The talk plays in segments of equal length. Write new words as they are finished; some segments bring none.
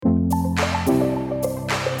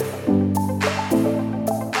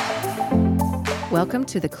welcome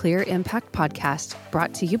to the Clear Impact Podcast,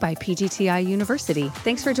 brought to you by PGTI University.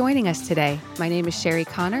 Thanks for joining us today. My name is Sherry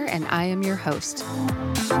Connor, and I am your host.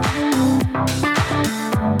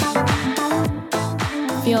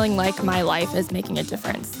 Feeling like my life is making a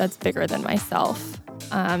difference that's bigger than myself.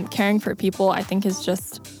 Caring for people, I think, is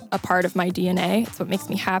just a part of my DNA. It's what makes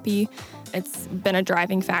me happy. It's been a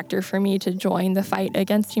driving factor for me to join the fight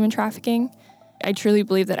against human trafficking. I truly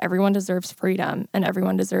believe that everyone deserves freedom and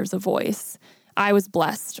everyone deserves a voice. I was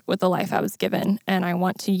blessed with the life I was given, and I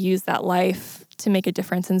want to use that life to make a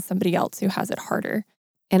difference in somebody else who has it harder.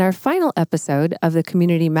 In our final episode of the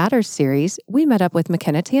Community Matters series, we met up with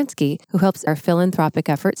McKenna Tansky, who helps our philanthropic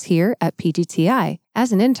efforts here at PGTI.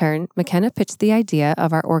 As an intern, McKenna pitched the idea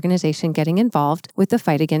of our organization getting involved with the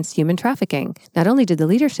fight against human trafficking. Not only did the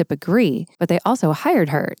leadership agree, but they also hired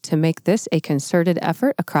her to make this a concerted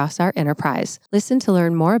effort across our enterprise. Listen to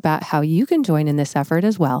learn more about how you can join in this effort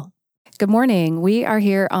as well. Good morning. We are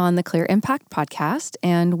here on the Clear Impact Podcast,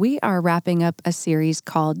 and we are wrapping up a series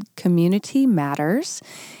called Community Matters.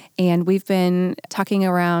 And we've been talking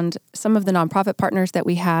around some of the nonprofit partners that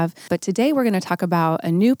we have. But today we're going to talk about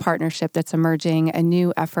a new partnership that's emerging, a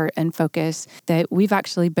new effort and focus that we've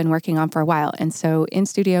actually been working on for a while. And so in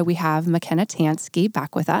studio, we have McKenna Tansky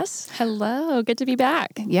back with us. Hello, good to be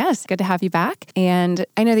back. Yes, good to have you back. And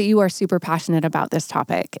I know that you are super passionate about this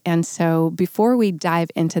topic. And so before we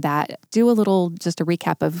dive into that, do just a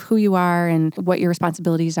recap of who you are and what your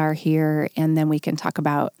responsibilities are here. And then we can talk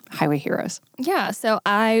about Highway Heroes. Yeah, so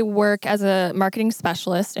I work as a marketing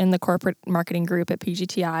specialist in the corporate marketing group at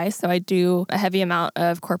PGTI. So I do a heavy amount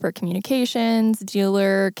of corporate communications,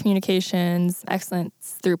 dealer communications,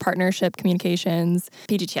 excellence through partnership communications,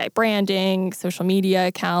 PGTI branding, social media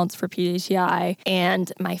accounts for PGTI.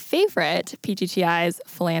 And my favorite, PGTI's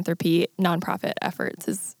philanthropy nonprofit efforts,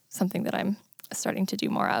 is something that I'm starting to do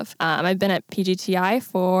more of. I've been at PGTI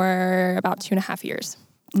for about 2.5 years.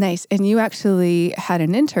 Nice. And you actually had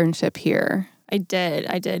an internship here. I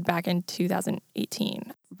did back in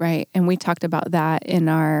 2018. Right. And we talked about that in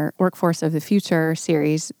our Workforce of the Future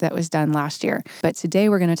series that was done last year. But today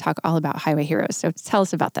we're going to talk all about Highway Heroes. So tell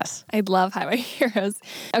us about this. I love Highway Heroes.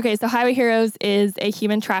 Okay, so Highway Heroes is a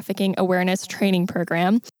human trafficking awareness training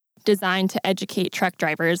program designed to educate truck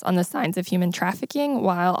drivers on the signs of human trafficking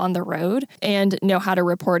while on the road and know how to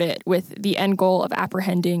report it, with the end goal of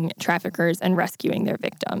apprehending traffickers and rescuing their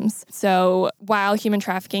victims. So while human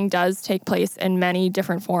trafficking does take place in many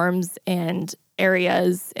different forms and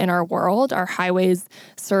areas in our world, our highways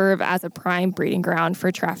serve as a prime breeding ground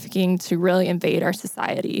for trafficking to really invade our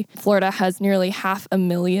society. Florida has nearly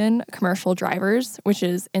 500,000 commercial drivers, which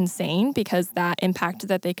is insane because that impact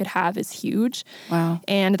that they could have is huge. Wow.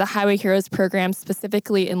 And the Highway Heroes program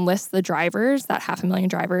specifically enlists the drivers, that 500,000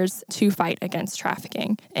 drivers, to fight against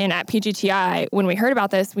trafficking. And at PGTI, when we heard about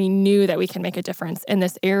this, we knew that we can make a difference in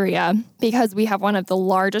this area because we have one of the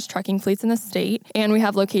largest trucking fleets in the state, and we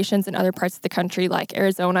have locations in other parts of the country like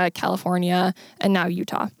Arizona, California, and now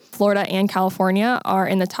Utah. Florida and California are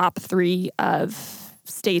in the top 3 of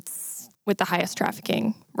states with the highest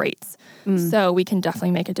trafficking rates. So we can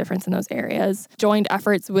definitely make a difference in those areas. Joined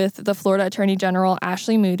efforts with the Florida Attorney General,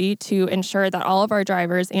 Ashley Moody, to ensure that all of our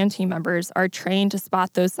drivers and team members are trained to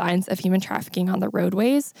spot those signs of human trafficking on the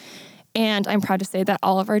roadways. And I'm proud to say that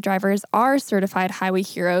all of our drivers are certified Highway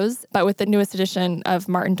Heroes, but with the newest edition of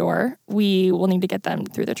Martin Door, we will need to get them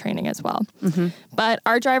through the training as well. But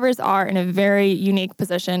our drivers are in a very unique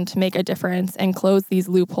position to make a difference and close these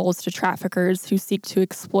loopholes to traffickers who seek to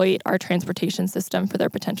exploit our transportation system for their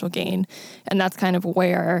potential gain. And that's kind of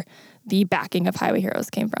where the backing of Highway Heroes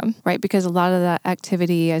came from. Right, because a lot of that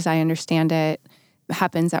activity, as I understand it,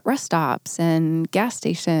 happens at rest stops and gas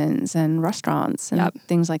stations and restaurants and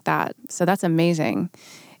things like that. So that's amazing.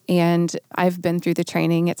 And I've been through the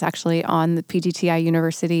training. It's actually on the PGTI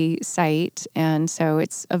University site. And so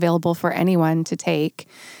it's available for anyone to take.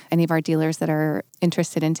 Any of our dealers that are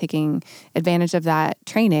interested in taking advantage of that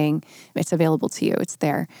training, it's available to you. It's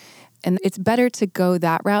there. And it's better to go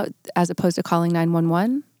that route as opposed to calling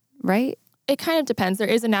 911, right? It kind of depends. There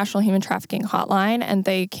is a national human trafficking hotline, and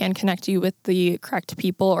they can connect you with the correct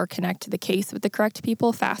people or connect the case with the correct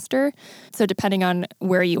people faster. So depending on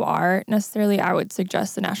where you are, necessarily, I would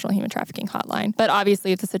suggest the national human trafficking hotline. But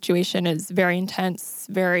obviously, if the situation is very intense,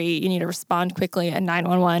 you need to respond quickly, and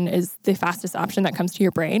 911 is the fastest option that comes to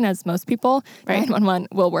your brain, as most people, 911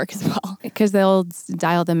 will work as well. Because they'll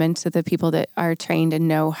dial them into the people that are trained and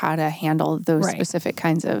know how to handle those specific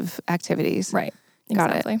kinds of activities. Right.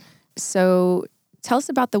 Got it. So tell us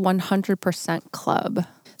about the 100% Club.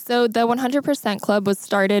 So the 100% Club was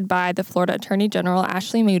started by the Florida Attorney General,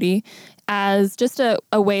 Ashley Moody, as just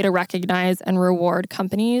a way to recognize and reward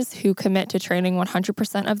companies who commit to training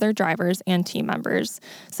 100% of their drivers and team members.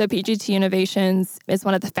 So PGT Innovations is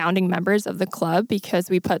one of the founding members of the club because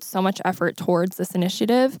we put so much effort towards this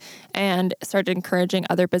initiative and started encouraging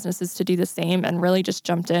other businesses to do the same, and really just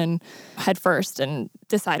jumped in headfirst and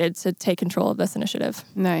decided to take control of this initiative.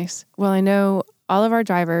 Nice. Well, I know all of our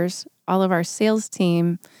drivers, all of our sales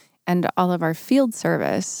team, and all of our field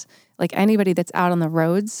service, like anybody that's out on the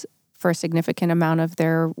roads for a significant amount of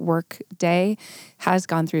their work day, has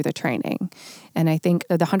gone through the training. And I think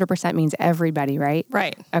the 100% means everybody, right?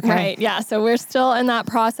 Right. Okay. Right. Yeah. So we're still in that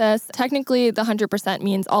process. Technically, the 100%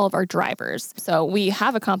 means all of our drivers. So we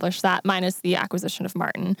have accomplished that minus the acquisition of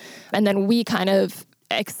Martin. And then we kind of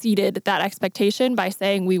exceeded that expectation by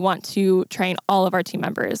saying we want to train all of our team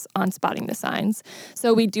members on spotting the signs.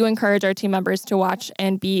 So we do encourage our team members to watch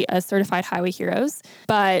and be as certified highway heroes,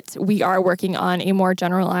 but we are working on a more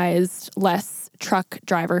generalized, less truck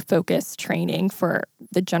driver focused training for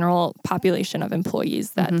the general population of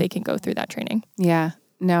employees that they can go through that training. Yeah.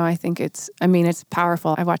 No, I think it's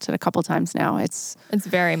powerful. I've watched it a couple times now. It's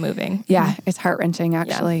very moving. Yeah, it's heart-wrenching,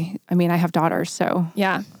 actually. Yeah. I mean, I have daughters, so.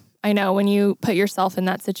 Yeah. I know when you put yourself in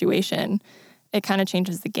that situation, it kind of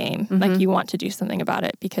changes the game. Like you want to do something about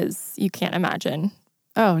it because you can't imagine.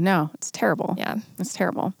 Oh, no, it's terrible. Yeah. It's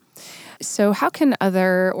terrible. So how can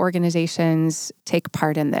other organizations take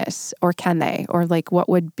part in this, or can they? Or like, what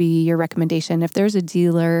would be your recommendation? If there's a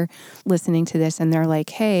dealer listening to this and they're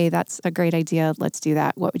like, hey, that's a great idea, let's do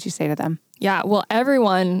that. What would you say to them? Yeah, well,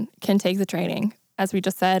 everyone can take the training, as we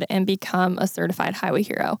just said, and become a certified highway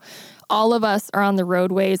hero. All of us are on the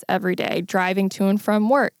roadways every day, driving to and from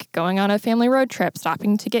work, going on a family road trip,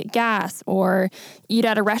 stopping to get gas or eat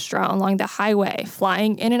at a restaurant along the highway,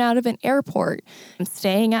 flying in and out of an airport,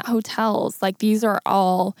 staying at hotels. Like, these are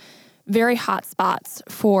all very hot spots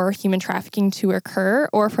for human trafficking to occur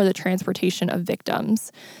or for the transportation of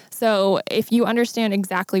victims. So if you understand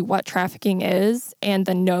exactly what trafficking is and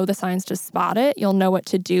then know the signs to spot it, you'll know what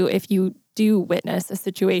to do if you do witness a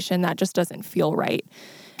situation that just doesn't feel right.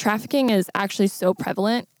 Trafficking is actually so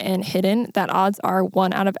prevalent and hidden that odds are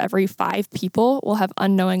 1 out of every 5 people will have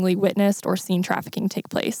unknowingly witnessed or seen trafficking take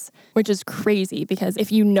place, which is crazy because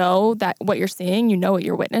if you know that what you're seeing, you know what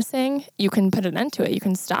you're witnessing, you can put an end to it, you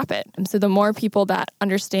can stop it. And so the more people that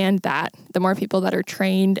understand that, the more people that are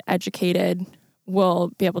trained, educated, will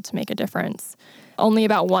be able to make a difference. Only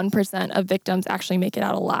about 1% of victims actually make it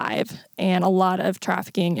out alive, and a lot of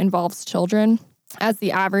trafficking involves children, as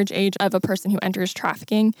the average age of a person who enters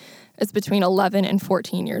trafficking is between 11 and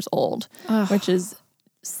 14 years old, which is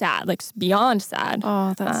sad, like beyond sad.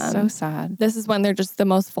 Oh, that's so sad. This is when they're just the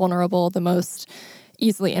most vulnerable, the most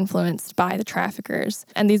easily influenced by the traffickers.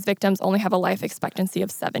 And these victims only have a life expectancy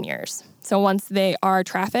of 7 years. So once they are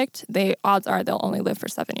trafficked, odds are they'll only live for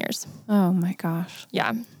 7 years. Oh my gosh.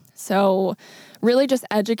 Yeah. So really just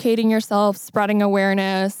educating yourself, spreading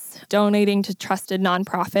awareness, donating to trusted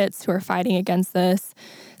nonprofits who are fighting against this,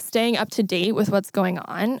 staying up to date with what's going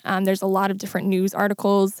on. There's a lot of different news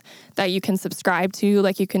articles that you can subscribe to.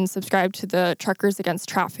 Like, you can subscribe to the Truckers Against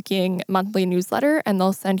Trafficking monthly newsletter, and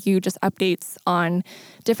they'll send you just updates on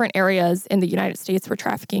different areas in the United States where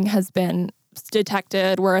trafficking has been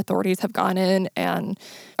detected, where authorities have gone in and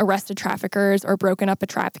arrested traffickers or broken up a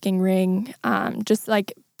trafficking ring. Just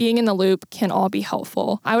like being in the loop can all be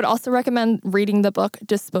helpful. I would also recommend reading the book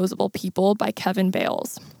Disposable People by Kevin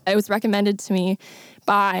Bales. It was recommended to me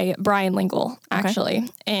by Brian Lingle, actually, okay.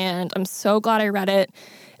 And I'm so glad I read it.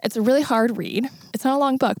 It's a really hard read. It's not a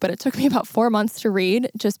long book, but it took me about 4 months to read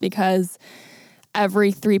just because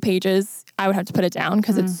every 3 pages I would have to put it down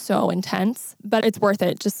because it's so intense. But it's worth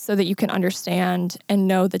it just so that you can understand and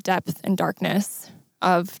know the depth and darkness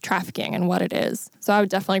of trafficking and what it is. So I would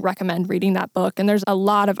definitely recommend reading that book. And there's a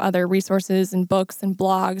lot of other resources and books and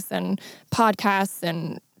blogs and podcasts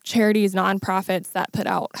and charities, nonprofits that put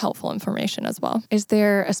out helpful information as well. Is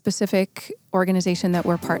there a specific organization that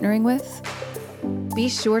we're partnering with? Be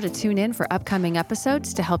sure to tune in for upcoming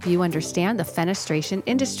episodes to help you understand the fenestration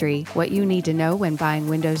industry, what you need to know when buying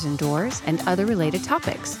windows and doors, and other related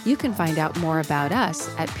topics. You can find out more about us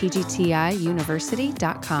at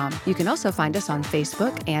pgtiuniversity.com. You can also find us on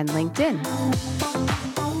Facebook and LinkedIn.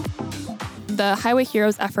 The Highway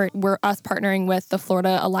Heroes effort, we're us partnering with the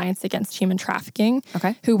Florida Alliance Against Human Trafficking,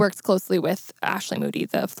 who works closely with Ashley Moody,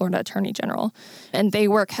 the Florida Attorney General. And they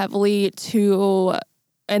work heavily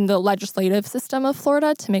in the legislative system of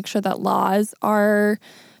Florida to make sure that laws are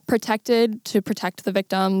protected to protect the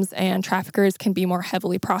victims, and traffickers can be more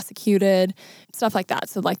heavily prosecuted, stuff like that.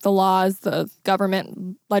 So like the laws, the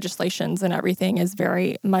government legislations and everything is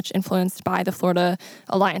very much influenced by the Florida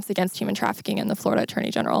Alliance Against Human Trafficking and the Florida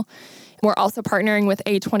Attorney General. We're also partnering with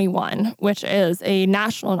A21, which is a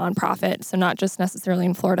national nonprofit, so not just necessarily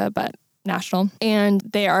in Florida, but national. And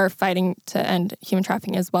they are fighting to end human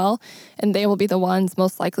trafficking as well. And they will be the ones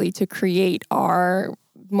most likely to create our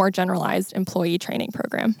more generalized employee training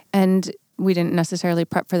program. And we didn't necessarily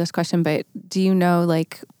prep for this question, but do you know,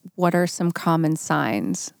 like, what are some common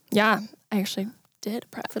signs? Yeah, I actually did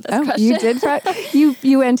prep for this question. You did prep?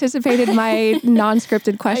 You anticipated my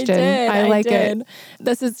non-scripted question. I like it.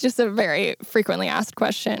 This is just a very frequently asked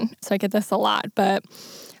question, so I get this a lot. But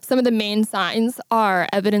some of the main signs are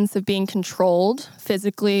evidence of being controlled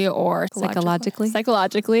physically or psychologically.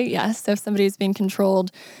 Psychologically, yes. So if somebody is being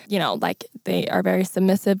controlled, like they are very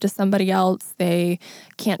submissive to somebody else, they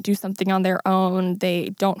can't do something on their own, they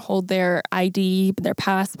don't hold their ID, their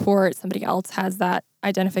passport, somebody else has that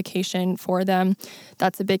identification for them.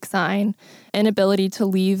 That's a big sign. Inability to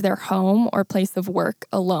leave their home or place of work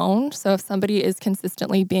alone. So if somebody is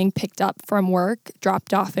consistently being picked up from work,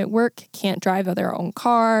 dropped off at work, can't drive their own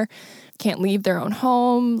car, can't leave their own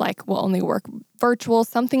home, like will only work virtual,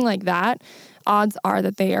 something like that, odds are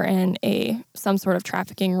that they are in some sort of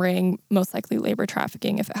trafficking ring, most likely labor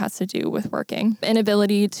trafficking if it has to do with working.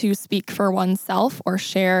 Inability to speak for oneself or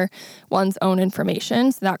share one's own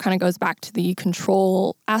information. So that kind of goes back to the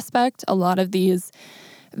control aspect. A lot of these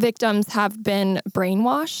victims have been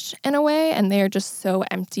brainwashed in a way, and they are just so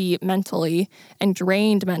empty mentally and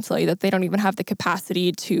drained mentally that they don't even have the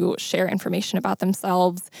capacity to share information about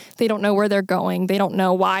themselves. They don't know where they're going. They don't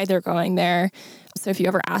know why they're going there. So if you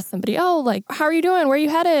ever ask somebody, like, how are you doing? Where are you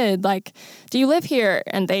headed? Like, do you live here?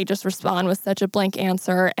 And they just respond with such a blank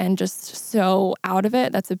answer and just so out of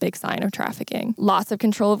it, that's a big sign of trafficking. Loss of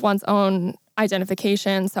control of one's own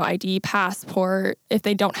identification, so ID, passport, if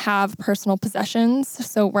they don't have personal possessions,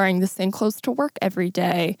 so wearing the same clothes to work every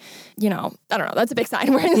day, I don't know, that's a big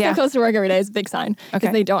sign. Wearing the same clothes to work every day is a big sign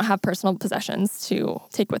because they don't have personal possessions to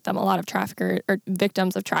take with them. A lot of traffickers or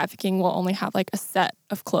victims of trafficking will only have like a set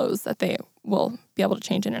of clothes that they will be able to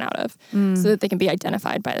change in and out of so that they can be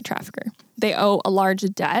identified by the trafficker. They owe a large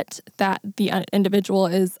debt that the individual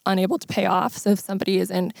is unable to pay off. So if somebody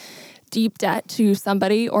is in deep debt to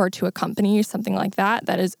somebody or to a company or something like that,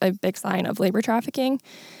 that is a big sign of labor trafficking.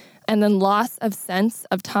 And then loss of sense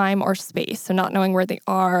of time or space. So not knowing where they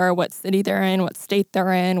are, what city they're in, what state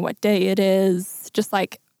they're in, what day it is, just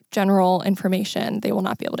like general information. They will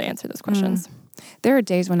not be able to answer those questions. There are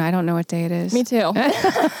days when I don't know what day it is. Me too.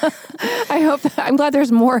 I'm glad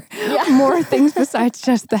there's more things besides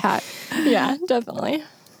just that. Yeah, definitely.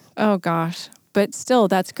 Oh gosh. But still,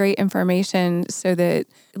 that's great information so that,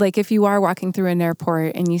 like, if you are walking through an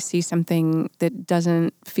airport and you see something that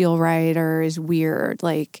doesn't feel right or is weird,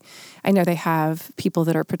 like, I know they have people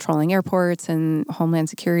that are patrolling airports and Homeland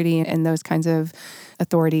Security and those kinds of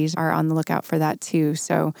authorities are on the lookout for that too.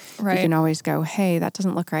 So you can always go, hey, that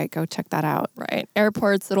doesn't look right. Go check that out. Right.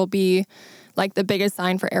 Airports, it'll be like the biggest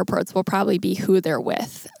sign for airports will probably be who they're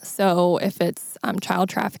with. So if it's child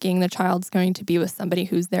trafficking, the child's going to be with somebody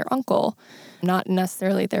who's their uncle, not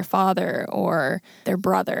necessarily their father or their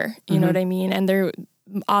brother. You know what I mean? And their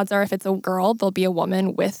odds are if it's a girl, there'll be a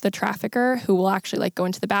woman with the trafficker who will actually like go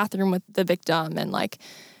into the bathroom with the victim and like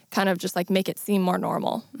kind of just like make it seem more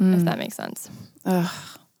normal, if that makes sense. Ugh.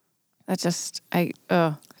 That just,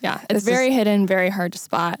 Yeah, it's very hidden, very hard to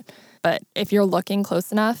spot. But if you're looking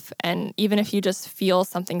close enough, and even if you just feel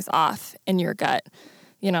something's off in your gut,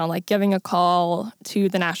 like giving a call to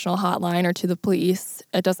the national hotline or to the police,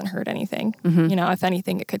 it doesn't hurt anything. If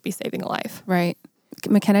anything, it could be saving a life. Right.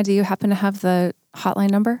 McKenna, do you happen to have the hotline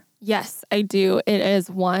number? Yes, I do. It is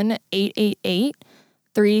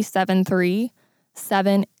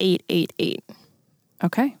 1-888-373-7888.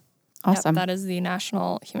 Okay. Awesome. Yep, that is the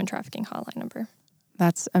National Human Trafficking Hotline number.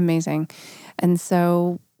 That's amazing. And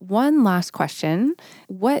so one last question.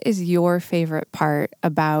 What is your favorite part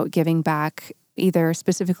about giving back, either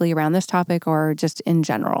specifically around this topic or just in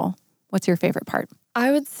general? What's your favorite part?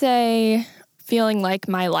 I would say feeling like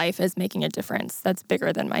my life is making a difference that's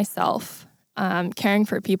bigger than myself. Caring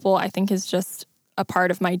for people, I think, is just a part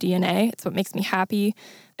of my DNA. It's what makes me happy.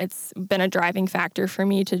 It's been a driving factor for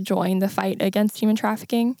me to join the fight against human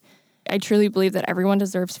trafficking. I truly believe that everyone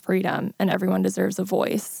deserves freedom and everyone deserves a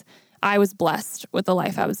voice. I was blessed with the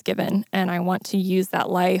life I was given, and I want to use that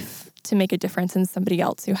life to make a difference in somebody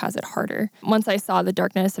else who has it harder. Once I saw the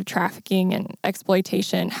darkness of trafficking and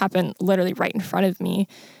exploitation happen literally right in front of me,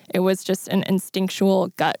 it was just an instinctual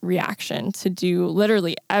gut reaction to do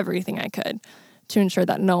literally everything I could to ensure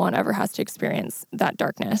that no one ever has to experience that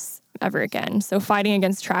darkness ever again. So fighting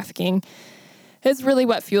against trafficking is really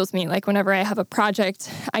what fuels me. Like whenever I have a project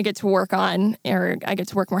I get to work on, or I get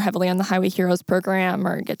to work more heavily on the Highway Heroes program,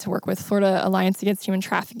 or get to work with Florida Alliance Against Human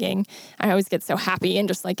Trafficking, I always get so happy and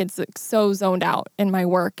just like it's like so zoned out in my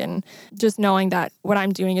work, and just knowing that what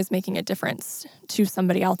I'm doing is making a difference to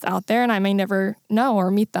somebody else out there, and I may never know or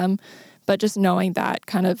meet them, but just knowing that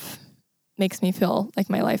kind of makes me feel like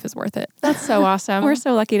my life is worth it. That's so awesome. We're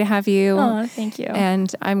so lucky to have you. Oh, thank you.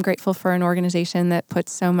 And I'm grateful for an organization that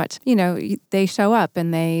puts so much, you know, they show up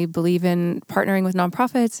and they believe in partnering with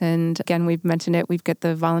nonprofits. And again, we've mentioned it, we've got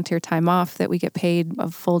the volunteer time off that we get paid a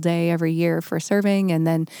full day every year for serving. And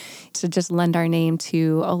then to just lend our name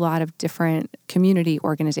to a lot of different community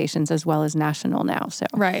organizations as well as national now. So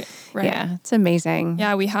Right. yeah, it's amazing.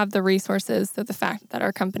 Yeah, we have the resources. So the fact that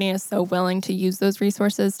our company is so willing to use those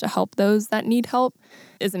resources to help those that need help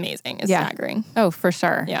is amazing. It's staggering. Oh, for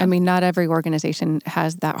sure. Yeah. I mean, not every organization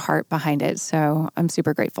has that heart behind it. So I'm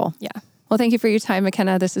super grateful. Yeah. Well, thank you for your time,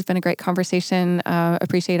 McKenna. This has been a great conversation.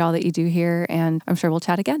 Appreciate all that you do here. And I'm sure we'll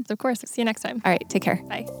chat again. Of course. See you next time. All right. Take care.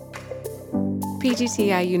 Bye.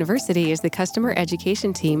 PGTI University is the customer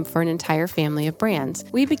education team for an entire family of brands.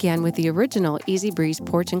 We began with the original Easy Breeze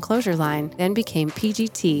porch enclosure line, then became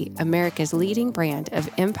PGT, America's leading brand of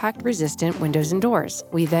impact-resistant windows and doors.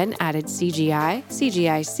 We then added CGI,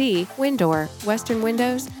 CGIC, Windor, Western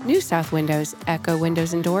Windows, New South Windows, Echo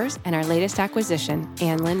Windows and Doors, and our latest acquisition,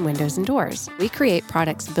 Anlin Windows and Doors. We create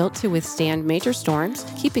products built to withstand major storms,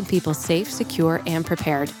 keeping people safe, secure, and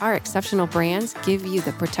prepared. Our exceptional brands give you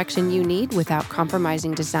the protection you need without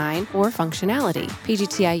compromising design or functionality.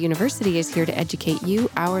 PGTI University is here to educate you,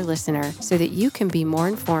 our listener, so that you can be more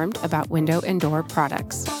informed about window and door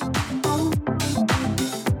products.